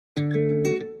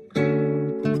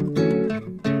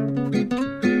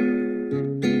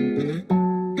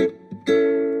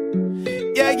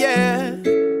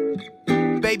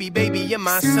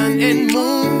my sun and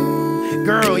moon.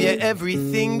 Girl, you're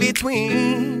everything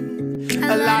between.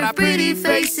 A lot of pretty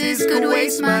faces could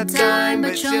waste my time,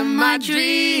 but you're my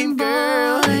dream,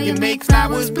 girl. You make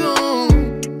flowers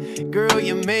bloom. Girl,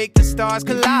 you make the stars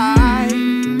collide.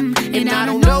 And I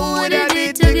don't know what I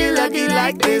did to get lucky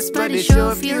like this, but it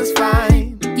sure feels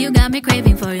fine. You got me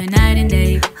craving for you night and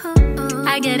day.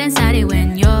 I get excited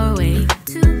when you're away,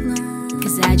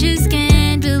 'cause I just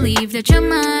can't believe that you're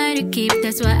mine to keep.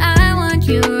 That's why I want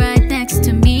you right next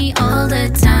to me all the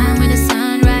time. When the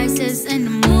sun rises and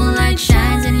the moonlight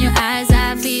shines in your eyes,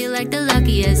 I feel like the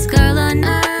luckiest girl on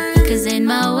earth. 'Cause in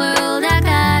my world I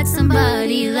got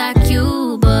somebody like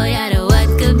you. Boy, I know what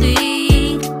could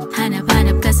be.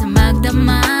 Hanap-hanap ka sa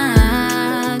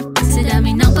magdamag. Sa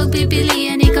dami ng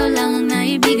pagpipilian, ikaw lang ang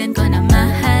naibigan ko na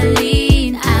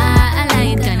mahalin.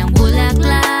 Aalayin ka ng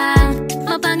bulaklak,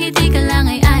 mapangiti ka lang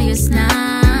ay ayos na.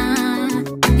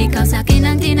 Ikaw sa'kin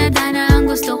ang tinadhana, ang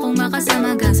gusto kong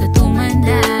makasama hanggang sa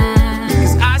tumanda.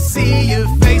 'Cause I see your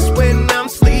face when I'm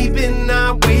sleeping.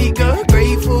 I wake up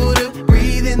grateful to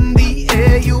breathe in the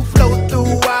air you float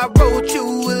through. I wrote you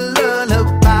a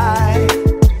lullaby,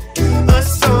 a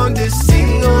song to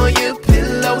sing on your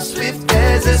pillow, swift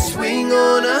as a swing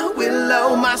on a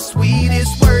willow. My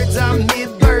sweetest words are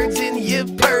mid-birds in your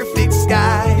perfect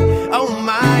sky. Oh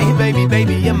my, baby,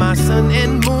 baby, you're my sun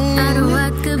and moon.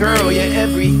 Girl, you're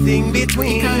everything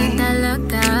between.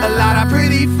 A lot of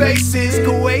pretty faces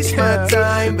could waste my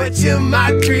time, but you're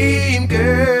my dream,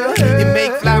 girl. You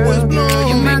make flowers bloom,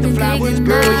 you make the flowers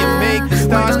grow, you make the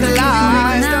stars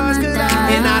collide.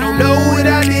 And I don't know what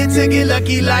I did to get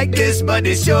lucky like this, but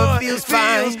it sure feels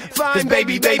fine. 'Cause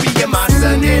baby, baby, you're my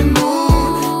sun and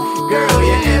moon. Girl,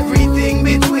 you're everything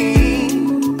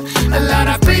between. A lot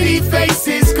of pretty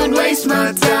faces could waste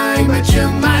my time, but you're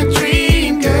my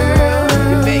dream, girl.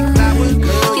 You make flowers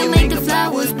grow, you make the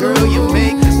flowers grow, you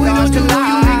make the stars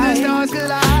collide.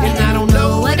 And I don't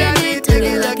know what I did to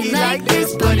get lucky like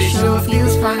this, but it sure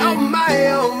feels fine. Oh my,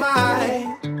 oh my,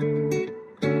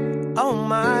 oh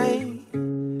my,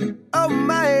 oh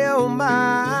my, oh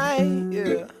my,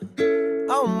 yeah.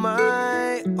 Oh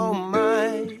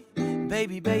my,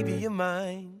 baby, baby, you're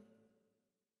mine.